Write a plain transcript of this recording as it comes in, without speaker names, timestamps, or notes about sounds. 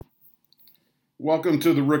Welcome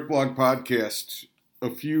to the Rick Blog Podcast. A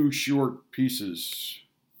few short pieces.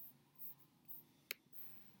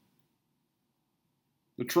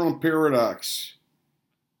 The Trump Paradox.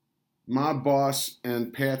 Mob Boss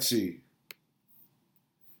and Patsy.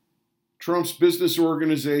 Trump's business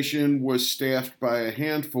organization was staffed by a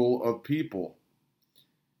handful of people.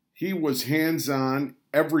 He was hands-on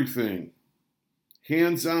everything.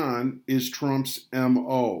 Hands-on is Trump's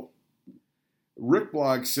MO. Rick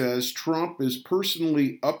Blog says Trump is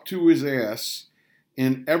personally up to his ass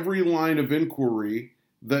in every line of inquiry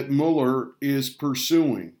that Mueller is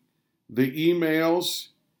pursuing. The emails,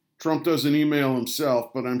 Trump doesn't email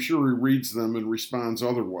himself, but I'm sure he reads them and responds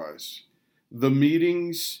otherwise. The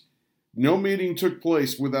meetings, no meeting took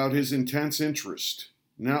place without his intense interest,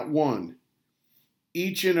 not one.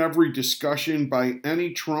 Each and every discussion by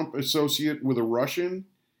any Trump associate with a Russian,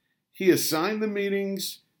 he assigned the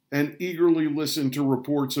meetings and eagerly listened to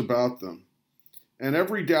reports about them. And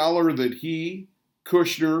every dollar that he,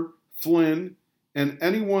 Kushner, Flynn, and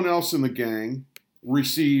anyone else in the gang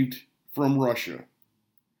received from Russia.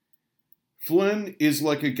 Flynn is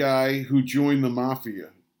like a guy who joined the mafia.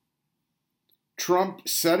 Trump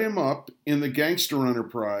set him up in the gangster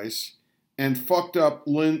enterprise and fucked up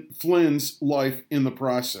Flynn's life in the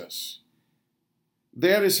process.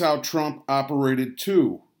 That is how Trump operated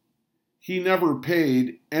too. He never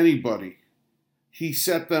paid anybody. He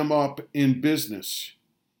set them up in business.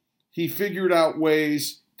 He figured out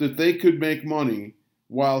ways that they could make money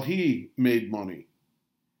while he made money.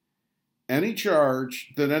 Any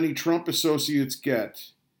charge that any Trump associates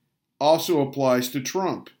get also applies to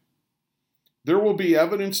Trump. There will be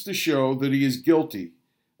evidence to show that he is guilty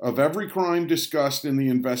of every crime discussed in the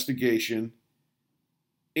investigation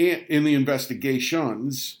and in the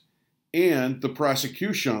investigations and the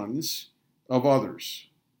prosecutions of others.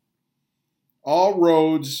 All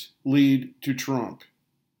roads lead to Trump.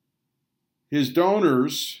 His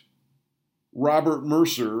donors, Robert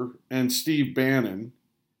Mercer and Steve Bannon,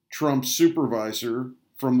 Trump's supervisor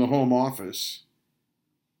from the Home Office,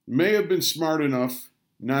 may have been smart enough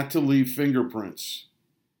not to leave fingerprints.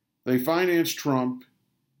 They financed Trump,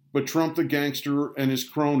 but Trump the gangster and his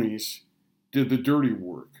cronies did the dirty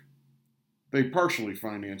work. They partially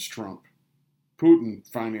financed Trump. Putin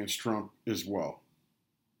financed Trump as well.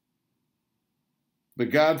 The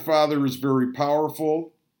Godfather is very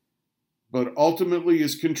powerful, but ultimately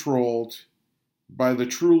is controlled by the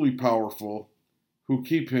truly powerful who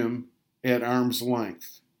keep him at arm's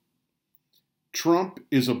length. Trump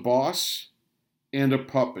is a boss and a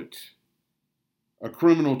puppet, a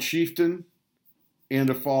criminal chieftain and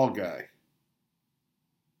a fall guy.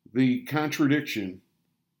 The contradiction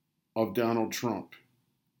of Donald Trump.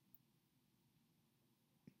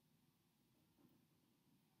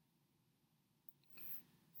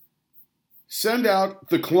 Send out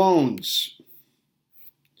the clones.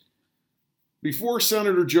 Before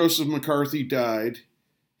Senator Joseph McCarthy died,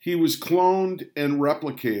 he was cloned and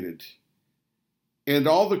replicated, and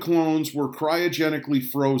all the clones were cryogenically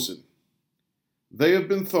frozen. They have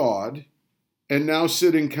been thawed and now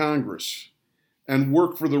sit in Congress and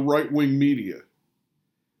work for the right-wing media.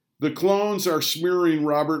 The clones are smearing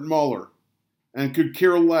Robert Mueller and could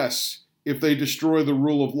care less if they destroy the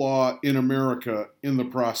rule of law in America in the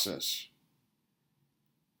process.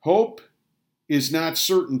 Hope is not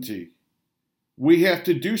certainty. We have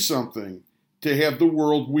to do something to have the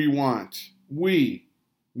world we want. We,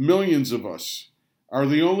 millions of us, are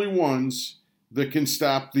the only ones that can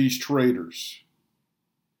stop these traitors.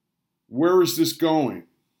 Where is this going?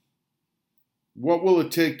 What will it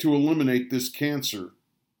take to eliminate this cancer?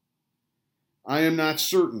 I am not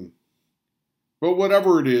certain, but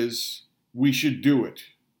whatever it is, we should do it.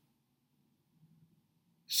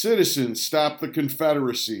 Citizens stopped the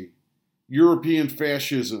Confederacy, European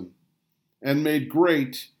fascism, and made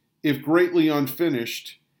great, if greatly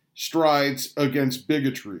unfinished, strides against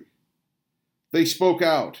bigotry. They spoke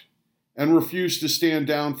out and refused to stand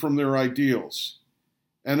down from their ideals,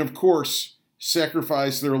 and of course,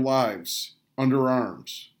 sacrificed their lives under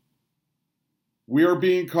arms. We are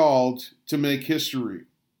being called to make history.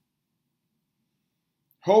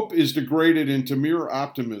 Hope is degraded into mere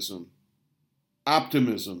optimism.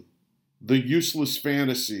 Optimism, the useless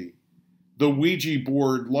fantasy, the Ouija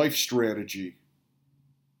board life strategy.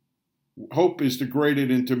 Hope is degraded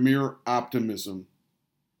into mere optimism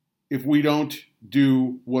if we don't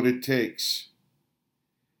do what it takes.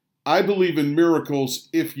 I believe in miracles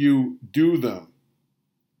if you do them.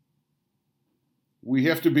 We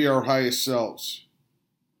have to be our highest selves.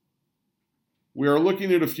 We are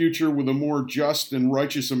looking at a future with a more just and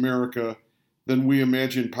righteous America than we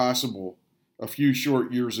imagined possible a few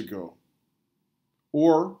short years ago.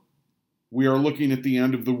 Or we are looking at the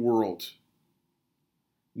end of the world.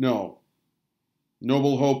 No,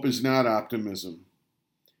 noble hope is not optimism.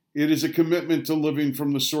 It is a commitment to living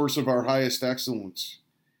from the source of our highest excellence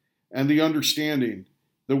and the understanding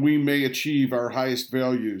that we may achieve our highest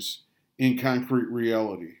values in concrete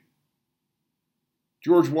reality.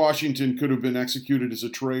 George Washington could have been executed as a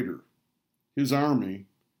traitor. His army,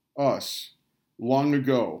 us, long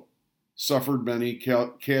ago, suffered many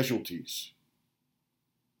casualties.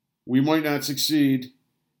 We might not succeed.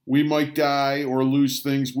 We might die or lose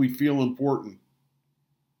things we feel important.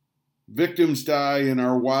 Victims die in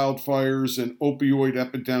our wildfires and opioid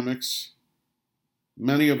epidemics.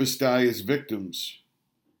 Many of us die as victims.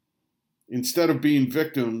 Instead of being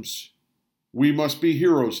victims, we must be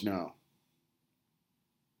heroes now.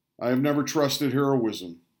 I have never trusted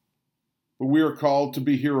heroism, but we are called to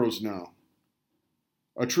be heroes now.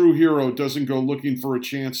 A true hero doesn't go looking for a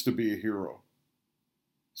chance to be a hero.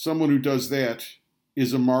 Someone who does that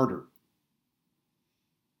is a martyr.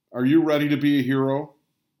 Are you ready to be a hero?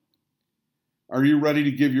 Are you ready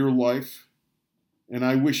to give your life? And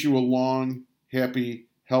I wish you a long, happy,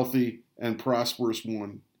 healthy, and prosperous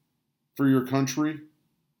one for your country.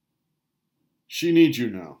 She needs you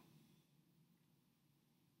now.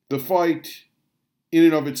 The fight, in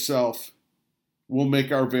and of itself, will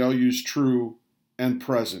make our values true and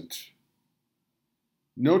present.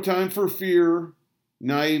 No time for fear,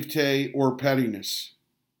 naivete, or pettiness.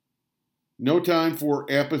 No time for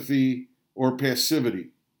apathy or passivity.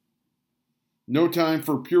 No time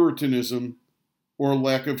for puritanism or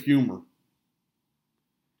lack of humor.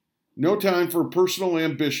 No time for personal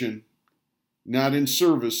ambition, not in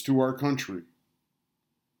service to our country.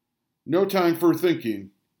 No time for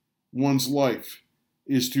thinking one's life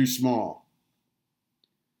is too small.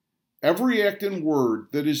 Every act and word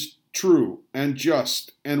that is true and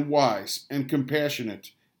just and wise and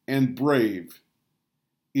compassionate and brave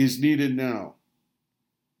is needed now.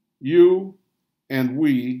 You and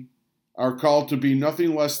we are called to be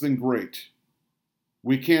nothing less than great.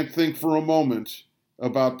 We can't think for a moment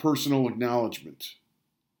about personal acknowledgement.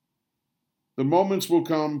 The moments will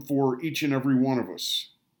come for each and every one of us.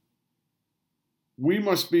 We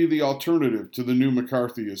must be the alternative to the new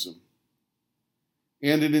McCarthyism,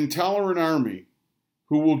 and an intolerant army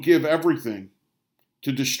who will give everything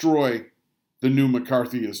to destroy the new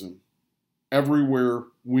McCarthyism everywhere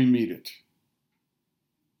we meet it.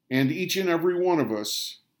 And each and every one of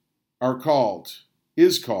us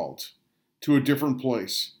is called to a different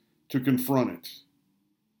place to confront it.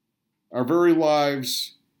 Our very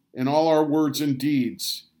lives and all our words and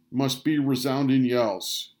deeds must be resounding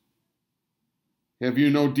yells. Have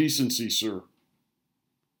you no decency, sir?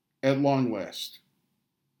 At long last.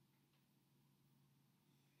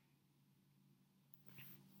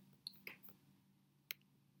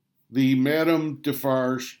 The Madame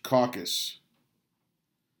Defarge Caucus.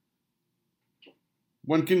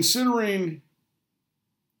 When considering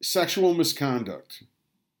sexual misconduct,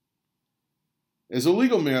 as a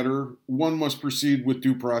legal matter, one must proceed with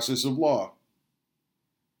due process of law.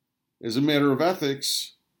 As a matter of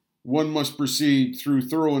ethics, one must proceed through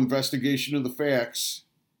thorough investigation of the facts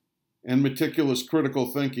and meticulous critical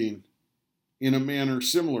thinking in a manner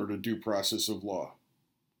similar to due process of law.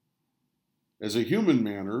 As a human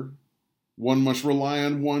manner, one must rely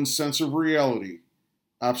on one's sense of reality,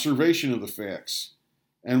 observation of the facts,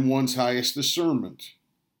 and one's highest discernment.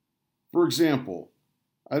 For example,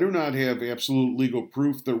 I do not have absolute legal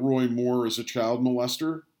proof that Roy Moore is a child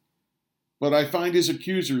molester, but I find his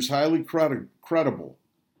accusers highly credible,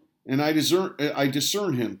 and I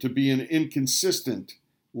discern him to be an inconsistent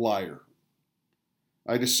liar.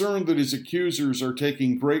 I discern that his accusers are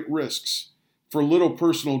taking great risks for little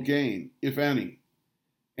personal gain, if any,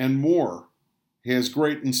 and Moore has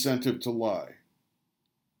great incentive to lie.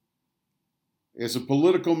 As a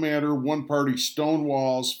political matter, one party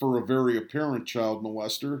stonewalls for a very apparent child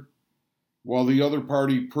molester, while the other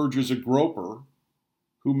party purges a groper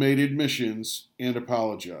who made admissions and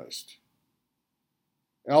apologized.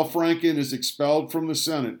 Al Franken is expelled from the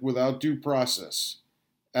Senate without due process,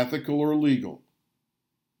 ethical or legal.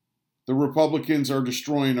 The Republicans are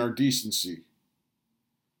destroying our decency.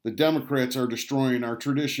 The Democrats are destroying our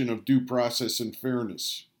tradition of due process and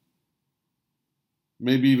fairness.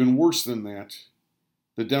 Maybe even worse than that,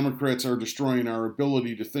 the Democrats are destroying our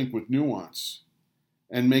ability to think with nuance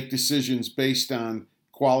and make decisions based on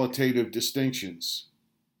qualitative distinctions.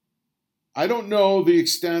 I don't know the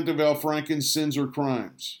extent of Al Franken's sins or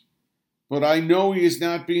crimes, but I know he is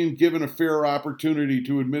not being given a fair opportunity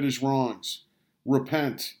to admit his wrongs,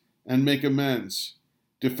 repent, and make amends,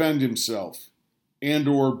 defend himself, and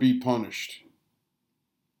or be punished.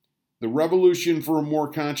 The revolution for a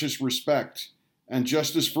more conscious respect and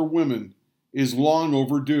justice for women is long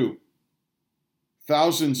overdue.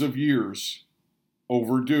 Thousands of years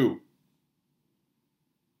overdue.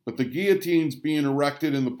 But the guillotines being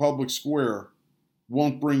erected in the public square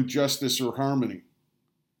won't bring justice or harmony.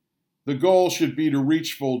 The goal should be to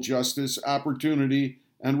reach full justice, opportunity,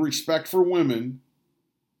 and respect for women,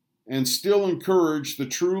 and still encourage the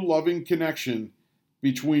true loving connection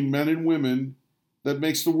between men and women that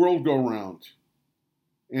makes the world go round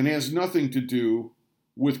and has nothing to do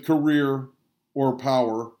with career or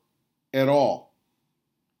power at all.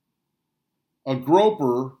 A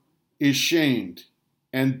groper is shamed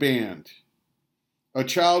and banned. A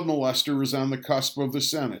child molester is on the cusp of the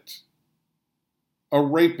Senate. A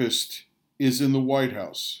rapist is in the White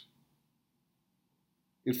House.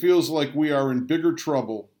 It feels like we are in bigger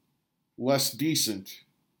trouble, less decent,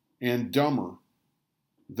 and dumber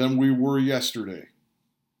than we were yesterday.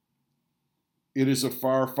 It is a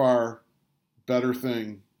far, far better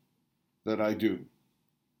thing that I do.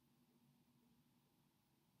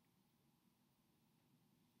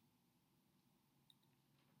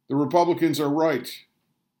 The Republicans are right.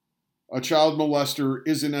 A child molester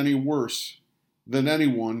isn't any worse than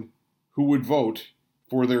anyone who would vote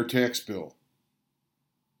for their tax bill.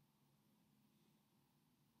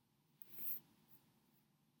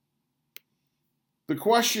 The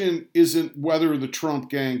question isn't whether the Trump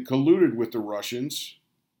gang colluded with the Russians.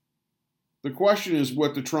 The question is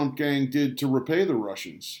what the Trump gang did to repay the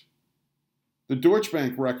Russians. The Deutsche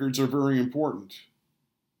Bank records are very important,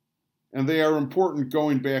 and they are important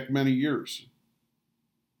going back many years.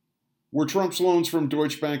 Were Trump's loans from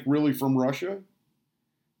Deutsche Bank really from Russia?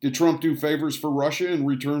 Did Trump do favors for Russia in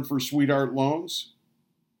return for sweetheart loans?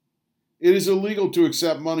 It is illegal to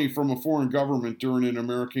accept money from a foreign government during an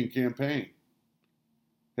American campaign.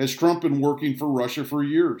 Has Trump been working for Russia for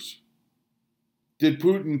years? Did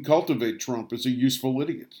Putin cultivate Trump as a useful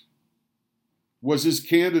idiot? Was his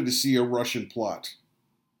candidacy a Russian plot?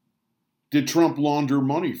 Did Trump launder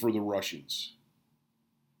money for the Russians?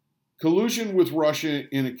 Collusion with Russia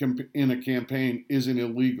in a campaign isn't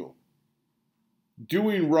illegal.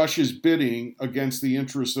 Doing Russia's bidding against the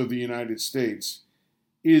interests of the United States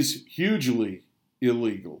is hugely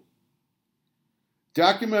illegal.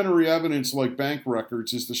 Documentary evidence like bank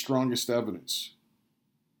records is the strongest evidence.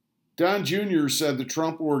 Don Jr. said the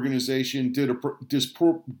Trump organization did a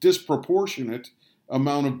disproportionate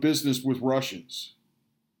amount of business with Russians.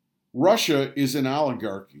 Russia is an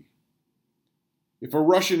oligarchy. If a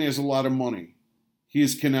Russian has a lot of money, he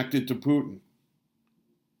is connected to Putin.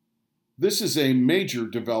 This is a major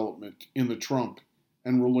development in the Trump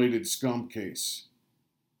and related scum case,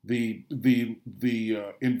 the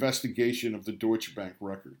investigation of the Deutsche Bank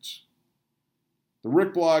records. The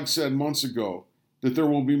Rick blog said months ago that there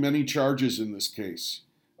will be many charges in this case.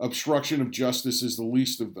 Obstruction of justice is the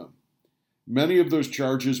least of them. Many of those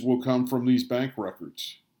charges will come from these bank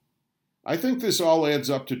records. I think this all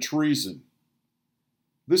adds up to treason.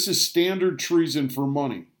 This is standard treason for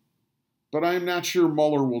money, but I am not sure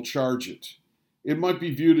Mueller will charge it. It might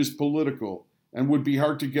be viewed as political and would be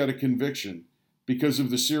hard to get a conviction because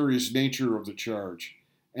of the serious nature of the charge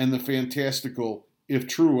and the fantastical, if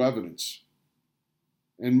true, evidence.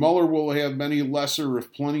 And Mueller will have many lesser,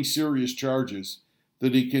 if plenty serious charges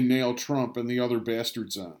that he can nail Trump and the other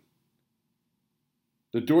bastards on.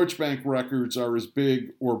 The Deutsche Bank records are as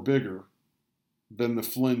big or bigger than the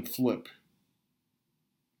Flynn flip.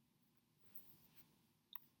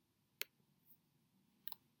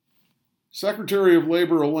 Secretary of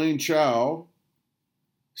Labor Elaine Chao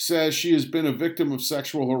says she has been a victim of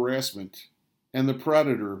sexual harassment and the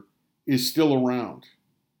predator is still around.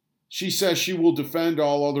 She says she will defend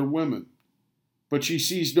all other women, but she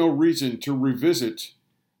sees no reason to revisit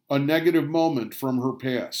a negative moment from her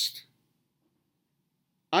past.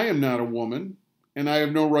 I am not a woman, and I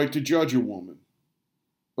have no right to judge a woman,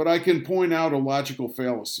 but I can point out a logical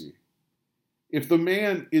fallacy. If the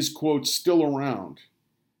man is, quote, still around,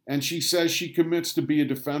 and she says she commits to be a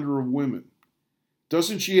defender of women,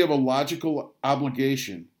 doesn't she have a logical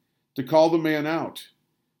obligation to call the man out,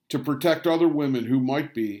 to protect other women who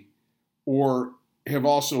might be, or have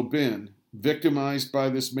also been, victimized by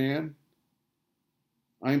this man?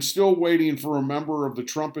 I am still waiting for a member of the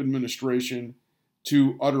Trump administration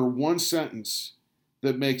to utter one sentence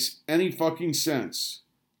that makes any fucking sense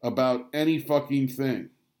about any fucking thing.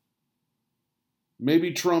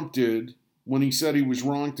 Maybe Trump did when he said he was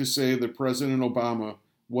wrong to say that President Obama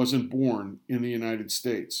wasn't born in the United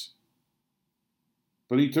States.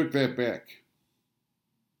 But he took that back.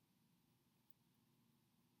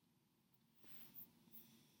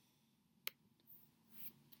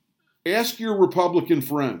 Ask your Republican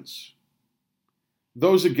friends,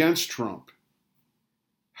 those against Trump,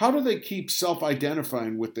 how do they keep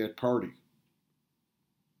self-identifying with that party?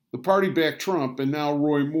 The party backed Trump and now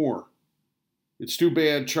Roy Moore. It's too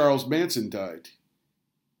bad Charles Manson died.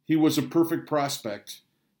 He was a perfect prospect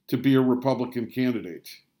to be a Republican candidate.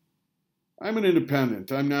 I'm an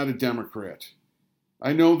independent. I'm not a Democrat.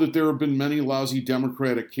 I know that there have been many lousy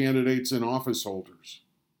Democratic candidates and office holders.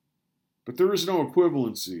 But there is no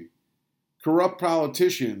equivalency. Corrupt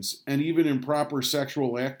politicians and even improper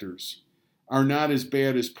sexual actors are not as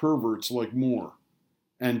bad as perverts like Moore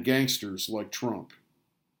and gangsters like Trump.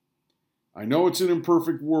 I know it's an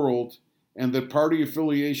imperfect world and that party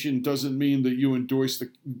affiliation doesn't mean that you endorse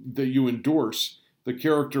the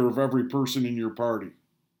character of every person in your party.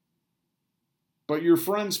 But your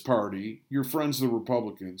friend's party, your friends the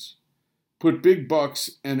Republicans, put big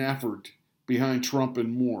bucks and effort behind Trump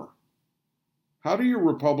and Moore. How do your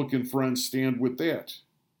Republican friends stand with that?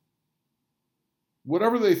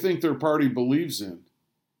 Whatever they think their party believes in,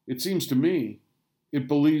 it seems to me it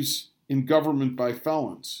believes in government by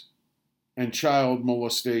felons and child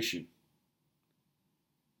molestation.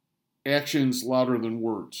 Actions louder than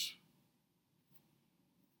words.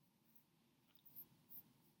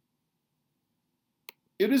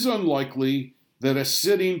 It is unlikely that a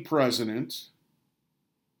sitting president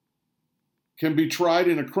can be tried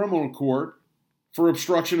in a criminal court for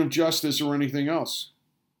obstruction of justice or anything else.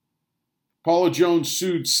 Paula Jones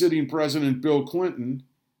sued sitting President Bill Clinton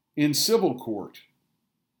in civil court.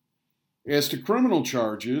 As to criminal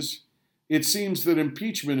charges, it seems that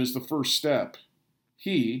impeachment is the first step.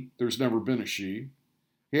 He, there's never been a she,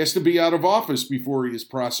 has to be out of office before he is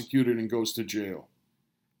prosecuted and goes to jail.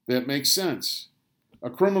 That makes sense. A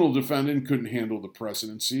criminal defendant couldn't handle the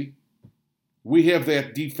presidency. We have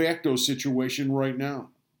that de facto situation right now.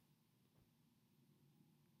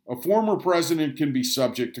 A former president can be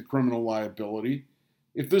subject to criminal liability.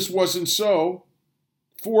 If this wasn't so,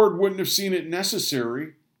 Ford wouldn't have seen it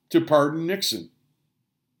necessary to pardon Nixon.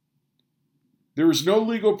 There is no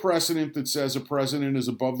legal precedent that says a president is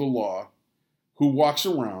above the law who walks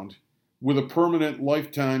around with a permanent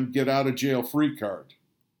lifetime get-out-of-jail-free card.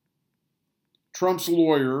 Trump's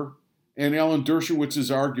lawyer and Alan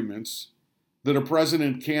Dershowitz's arguments that a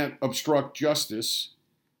president can't obstruct justice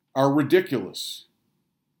are ridiculous.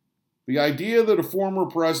 The idea that a former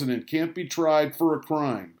president can't be tried for a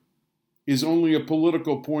crime is only a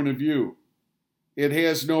political point of view. It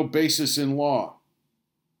has no basis in law.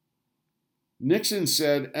 Nixon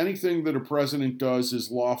said anything that a president does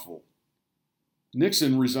is lawful.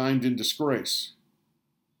 Nixon resigned in disgrace.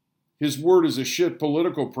 His word is a shit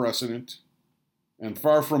political precedent and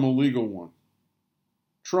far from a legal one.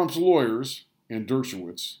 Trump's lawyers, and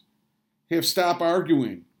Dershowitz, have stopped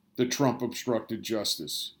arguing that Trump obstructed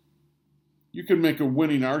justice. You can make a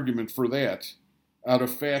winning argument for that out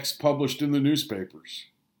of facts published in the newspapers.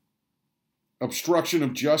 Obstruction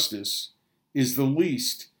of justice is the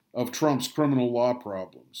least of Trump's criminal law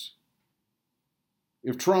problems.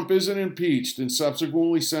 If Trump isn't impeached and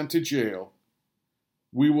subsequently sent to jail,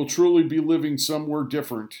 we will truly be living somewhere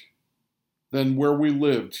different than where we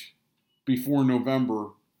lived before November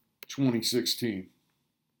 2016.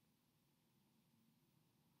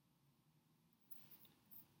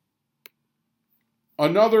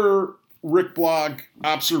 Another Rick Blog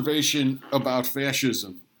observation about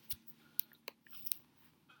fascism.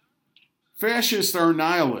 Fascists are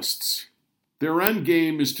nihilists. Their end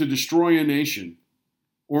game is to destroy a nation,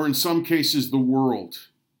 or in some cases the world.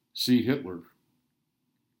 See Hitler.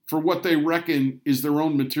 For what they reckon is their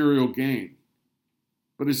own material gain,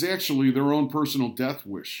 but is actually their own personal death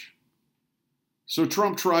wish. So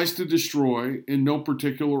Trump tries to destroy, in no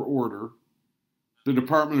particular order, the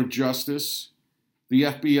Department of Justice, the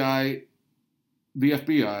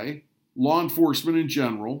FBI, law enforcement in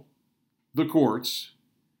general, the courts,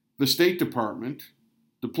 the State Department,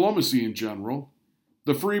 diplomacy in general,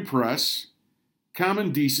 the free press,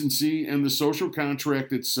 common decency and the social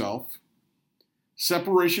contract itself,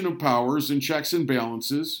 separation of powers and checks and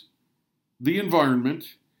balances, the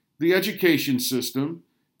environment, the education system,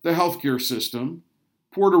 the healthcare system,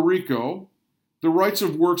 Puerto Rico, the rights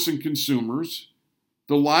of workers and consumers,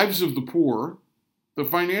 the lives of the poor, the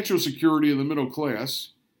financial security of the middle class,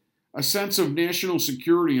 a sense of national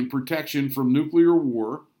security and protection from nuclear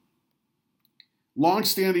war,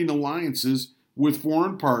 long-standing alliances with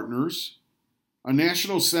foreign partners, a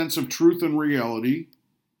national sense of truth and reality,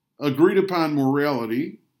 agreed-upon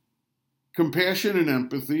morality, compassion and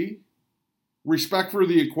empathy, respect for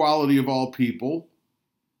the equality of all people,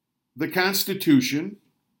 the Constitution,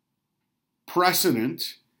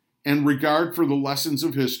 precedent, and regard for the lessons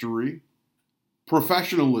of history,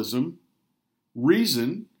 professionalism,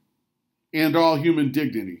 reason, and all human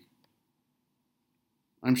dignity.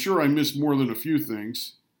 I'm sure I missed more than a few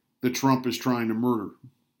things that Trump is trying to murder.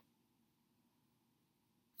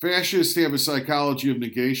 Fascists have a psychology of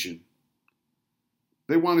negation.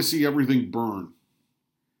 They want to see everything burn.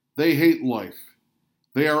 They hate life.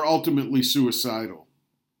 They are ultimately suicidal.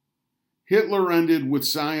 Hitler ended with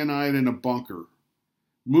cyanide in a bunker.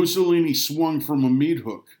 Mussolini swung from a meat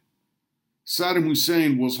hook. Saddam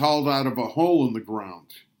Hussein was hauled out of a hole in the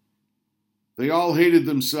ground. They all hated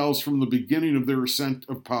themselves from the beginning of their ascent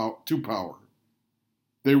to power.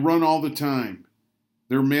 They run all the time.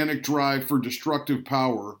 Their manic drive for destructive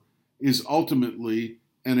power is ultimately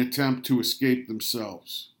an attempt to escape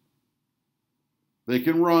themselves. They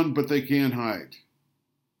can run, but they can't hide.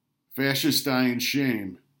 Fascists die in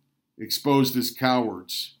shame, exposed as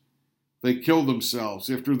cowards. They kill themselves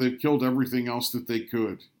after they've killed everything else that they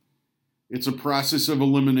could. It's a process of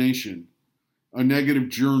elimination, a negative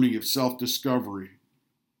journey of self-discovery.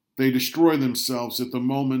 They destroy themselves at the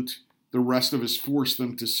moment the rest of us force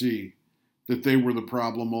them to see that they were the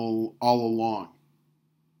problem all along.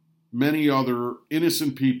 Many other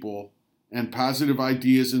innocent people and positive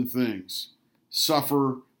ideas and things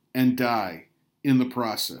suffer and die in the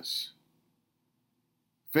process.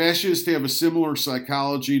 Fascists have a similar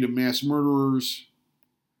psychology to mass murderers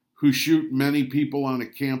who shoot many people on a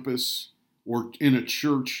campus or in a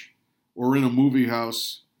church or in a movie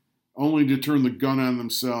house only to turn the gun on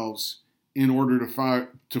themselves in order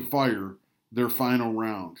to fire their final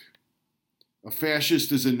round. A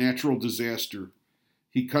fascist is a natural disaster.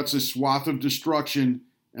 He cuts a swath of destruction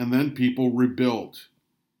and then people rebuild.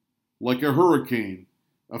 Like a hurricane,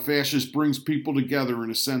 a fascist brings people together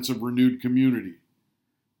in a sense of renewed community.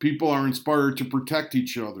 People are inspired to protect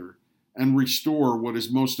each other and restore what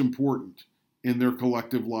is most important in their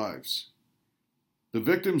collective lives. The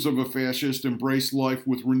victims of a fascist embrace life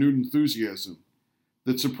with renewed enthusiasm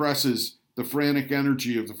that suppresses the frantic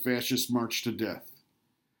energy of the fascist march to death.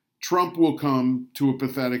 Trump will come to a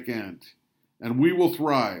pathetic end, and we will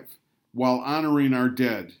thrive while honoring our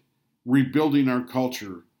dead, rebuilding our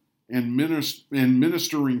culture, and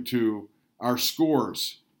ministering to our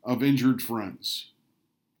scores of injured friends.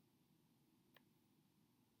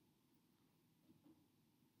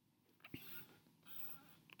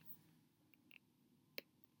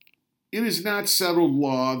 It is not settled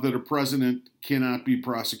law that a president cannot be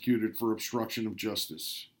prosecuted for obstruction of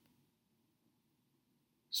justice.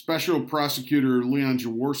 Special Prosecutor Leon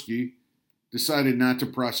Jaworski decided not to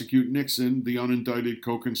prosecute Nixon, the unindicted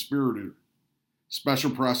co-conspirator.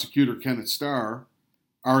 Special Prosecutor Kenneth Starr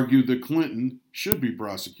argued that Clinton should be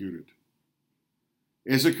prosecuted.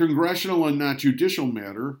 As a congressional and not judicial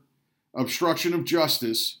matter, obstruction of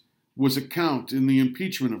justice was a count in the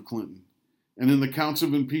impeachment of Clinton and in the counts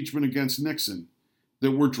of impeachment against Nixon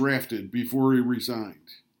that were drafted before he resigned.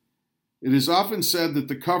 It is often said that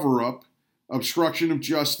the cover-up, obstruction of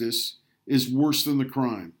justice, is worse than the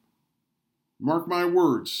crime. Mark my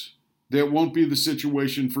words, that won't be the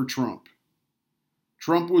situation for Trump.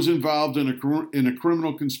 Trump was involved in a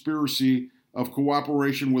criminal conspiracy of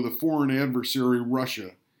cooperation with a foreign adversary,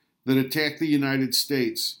 Russia, that attacked the United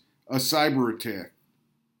States, a cyber attack.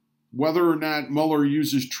 Whether or not Mueller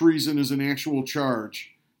uses treason as an actual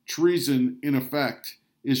charge, treason, in effect,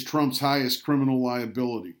 is Trump's highest criminal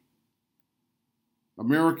liability.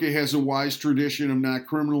 America has a wise tradition of not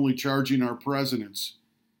criminally charging our presidents.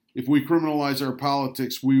 If we criminalize our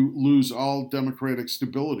politics, we lose all democratic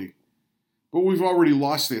stability. But we've already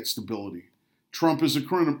lost that stability. Trump is a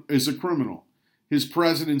criminal. His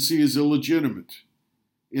presidency is illegitimate.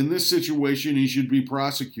 In this situation, he should be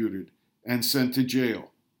prosecuted and sent to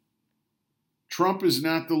jail. Trump is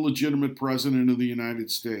not the legitimate president of the United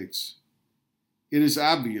States. It is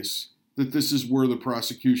obvious that this is where the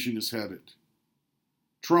prosecution is headed.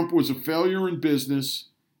 Trump was a failure in business,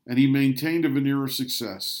 and he maintained a veneer of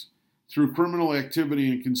success through criminal activity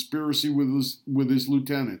and conspiracy with his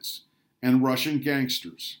lieutenants and Russian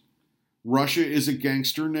gangsters. Russia is a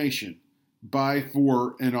gangster nation, by,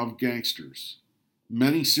 for, and of gangsters.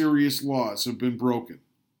 Many serious laws have been broken.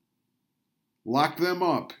 Lock them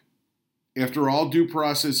up after all due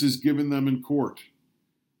process is given them in court.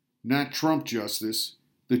 Not Trump justice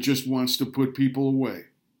that just wants to put people away.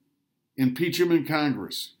 Impeach him in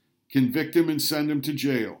Congress. Convict him and send him to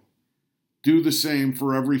jail. Do the same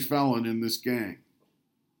for every felon in this gang.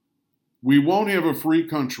 We won't have a free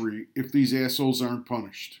country if these assholes aren't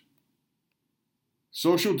punished.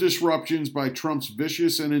 Social disruptions by Trump's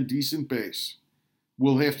vicious and indecent base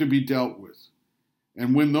will have to be dealt with.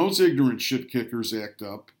 And when those ignorant shit-kickers act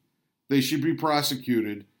up, they should be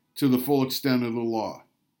prosecuted to the full extent of the law.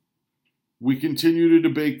 We continue to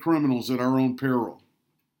debate criminals at our own peril.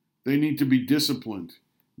 They need to be disciplined,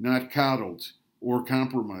 not coddled or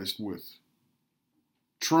compromised with.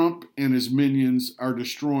 Trump and his minions are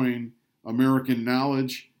destroying American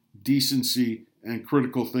knowledge, decency, and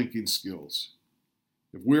critical thinking skills.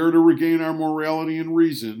 If we are to regain our morality and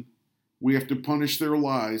reason, we have to punish their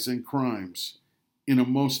lies and crimes in a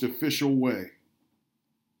most official way.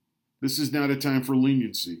 This is not a time for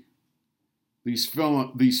leniency. These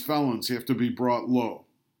felons have to be brought low,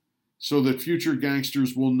 so that future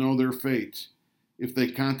gangsters will know their fate if they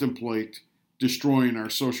contemplate destroying our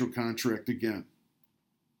social contract again.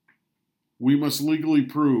 We must legally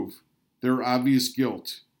prove their obvious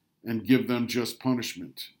guilt and give them just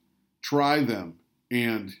punishment. Try them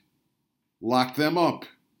and lock them up.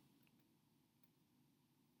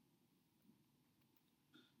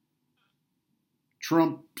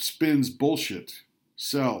 Trump spins bullshit,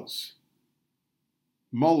 sells.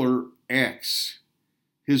 Mueller acts.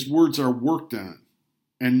 His words are worked on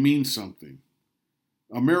and mean something.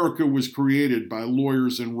 America was created by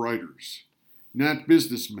lawyers and writers, not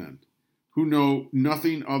businessmen who know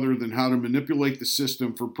nothing other than how to manipulate the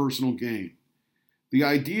system for personal gain. The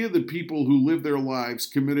idea that people who live their lives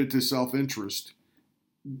committed to self-interest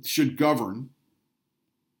should govern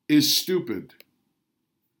is stupid.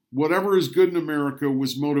 Whatever is good in America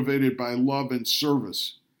was motivated by love and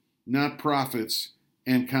service, not profits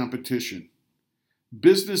and competition.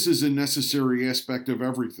 Business is a necessary aspect of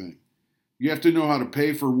everything. You have to know how to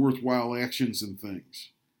pay for worthwhile actions and things.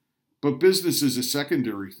 But business is a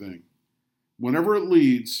secondary thing. Whenever it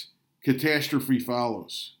leads, catastrophe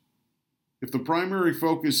follows. If the primary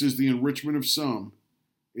focus is the enrichment of some,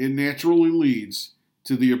 it naturally leads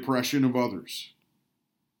to the oppression of others.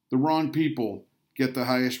 The wrong people get the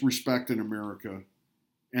highest respect in America,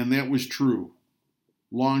 and that was true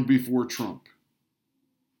long before Trump.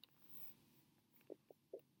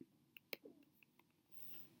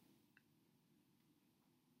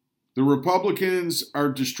 The Republicans are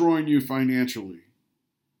destroying you financially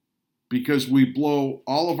because we blow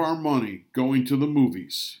all of our money going to the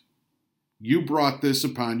movies. You brought this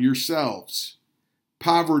upon yourselves.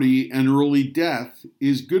 Poverty and early death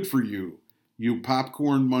is good for you, you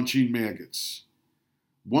popcorn-munching maggots.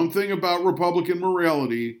 One thing about Republican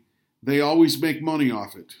morality, they always make money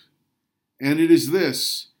off it. And it is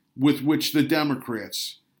this with which the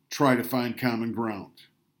Democrats try to find common ground.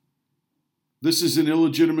 This is an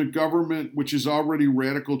illegitimate government which has already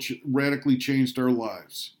radically changed our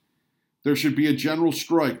lives. There should be a general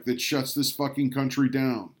strike that shuts this fucking country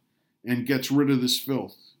down and gets rid of this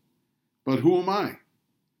filth. But who am I?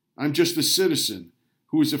 I'm just a citizen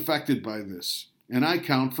who is affected by this, and I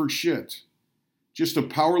count for shit. Just a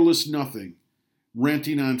powerless nothing,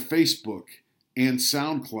 ranting on Facebook and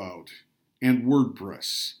SoundCloud and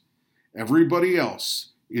WordPress. Everybody else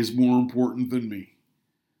is more important than me.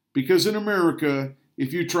 Because in America,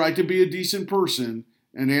 if you try to be a decent person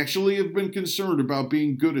and actually have been concerned about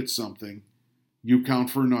being good at something, you count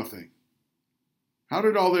for nothing. How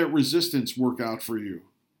did all that resistance work out for you?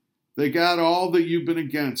 They got all that you've been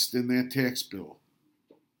against in that tax bill.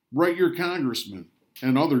 Write your congressman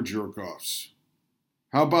and other jerk-offs.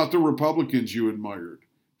 How about the Republicans you admired?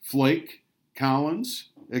 Flake, Collins,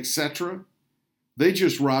 etc.? They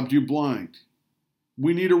just robbed you blind.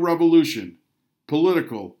 We need a revolution.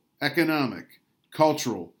 Political, economic,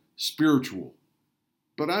 cultural, spiritual.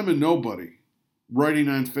 But I'm a nobody, writing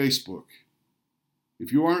on Facebook.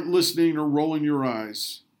 If you aren't listening or rolling your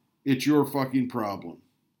eyes, it's your fucking problem.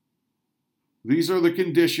 These are the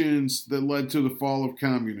conditions that led to the fall of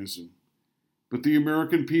communism. But the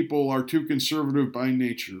American people are too conservative by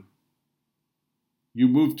nature. You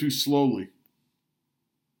move too slowly.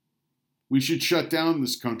 We should shut down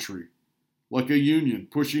this country, like a union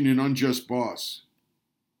pushing an unjust boss.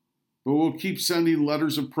 But we'll keep sending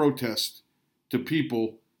letters of protest to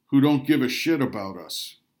people who don't give a shit about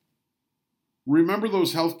us. Remember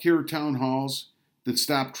those healthcare town halls that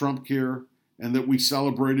stopped Trump Care and that we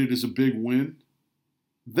celebrated as a big win?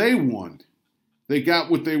 They won. They got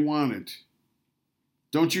what they wanted.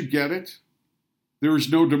 Don't you get it? There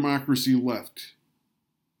is no democracy left.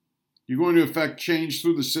 You're going to affect change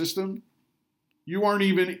through the system? You aren't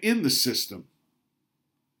even in the system.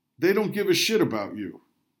 They don't give a shit about you.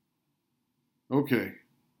 Okay,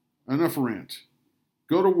 enough rant.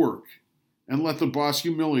 Go to work and let the boss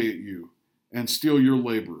humiliate you and steal your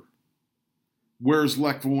labor. Where's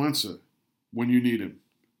Lech Wałęsa when you need him?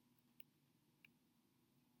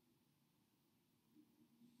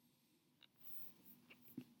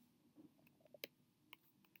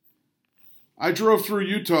 I drove through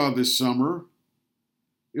Utah this summer.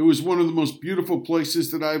 It was one of the most beautiful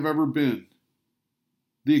places that I've ever been.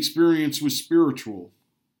 The experience was spiritual.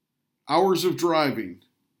 Hours of driving,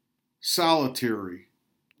 solitary,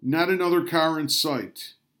 not another car in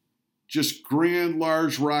sight, just grand,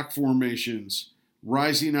 large rock formations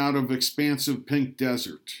rising out of expansive pink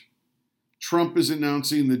desert. Trump is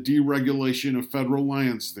announcing the deregulation of federal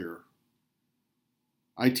lands there.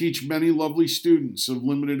 I teach many lovely students of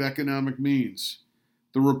limited economic means.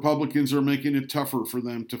 The Republicans are making it tougher for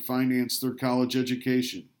them to finance their college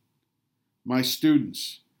education. My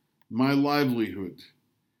students, my livelihood.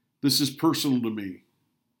 This is personal to me.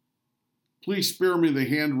 Please spare me the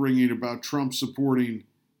hand-wringing about Trump supporting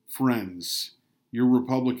friends, your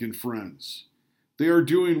Republican friends. They are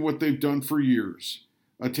doing what they've done for years.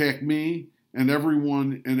 Attack me and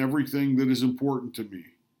everyone and everything that is important to me.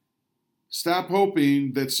 Stop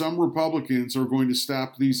hoping that some Republicans are going to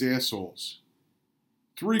stop these assholes.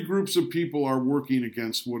 3 groups of people are working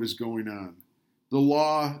against what is going on: the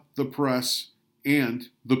law, the press, and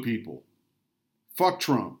the people. Fuck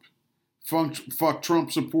Trump. Fuck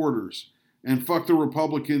Trump supporters. And fuck the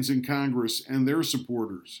Republicans in Congress and their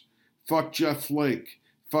supporters. Fuck Jeff Flake.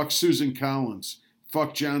 Fuck Susan Collins.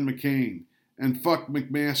 Fuck John McCain. And fuck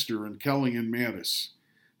McMaster and Kelly and Mattis.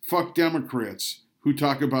 Fuck Democrats who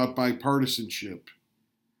talk about bipartisanship.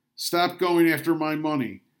 Stop going after my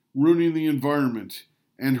money, ruining the environment,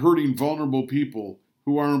 and hurting vulnerable people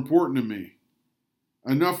who are important to me.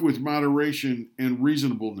 Enough with moderation and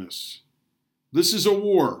reasonableness. This is a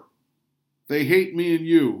war. They hate me and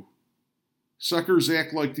you. Suckers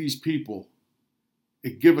act like these people.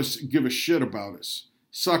 Give a shit about us.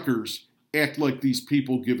 Suckers act like these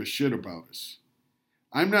people give a shit about us.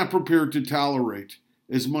 I'm not prepared to tolerate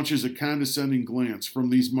as much as a condescending glance from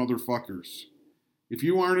these motherfuckers. If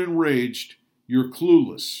you aren't enraged, you're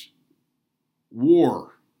clueless.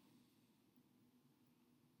 War.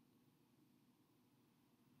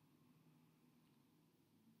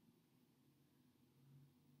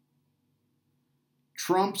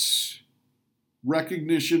 Trump's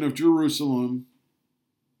recognition of Jerusalem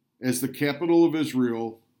as the capital of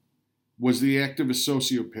Israel was the act of a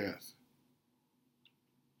sociopath.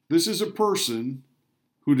 This is a person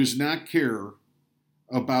who does not care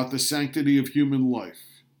about the sanctity of human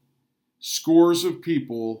life. Scores of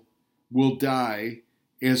people will die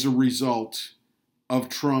as a result of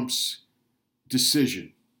Trump's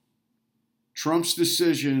decision. Trump's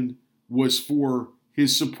decision was for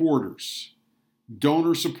his supporters,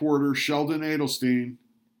 donor supporter Sheldon Adelstein,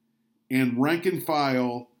 and rank and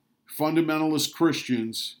file fundamentalist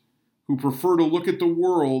Christians who prefer to look at the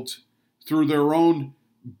world through their own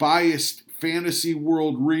biased fantasy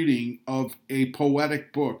world reading of a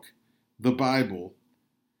poetic book, the Bible,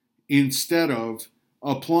 instead of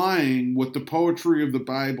applying what the poetry of the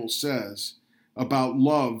Bible says about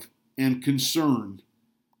love and concern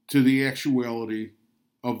to the actuality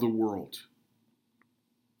of the world.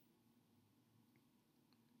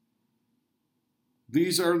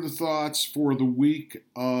 These are the thoughts for the week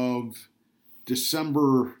of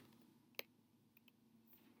December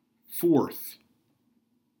 4th,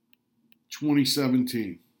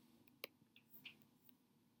 2017.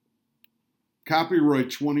 Copyright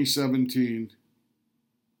 2017,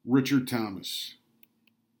 Richard Thomas.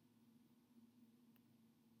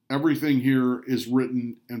 Everything here is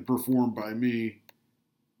written and performed by me,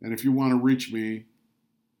 and if you want to reach me,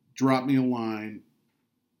 drop me a line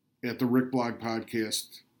at the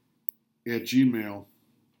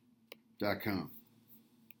rickblogpodcast@gmail.com.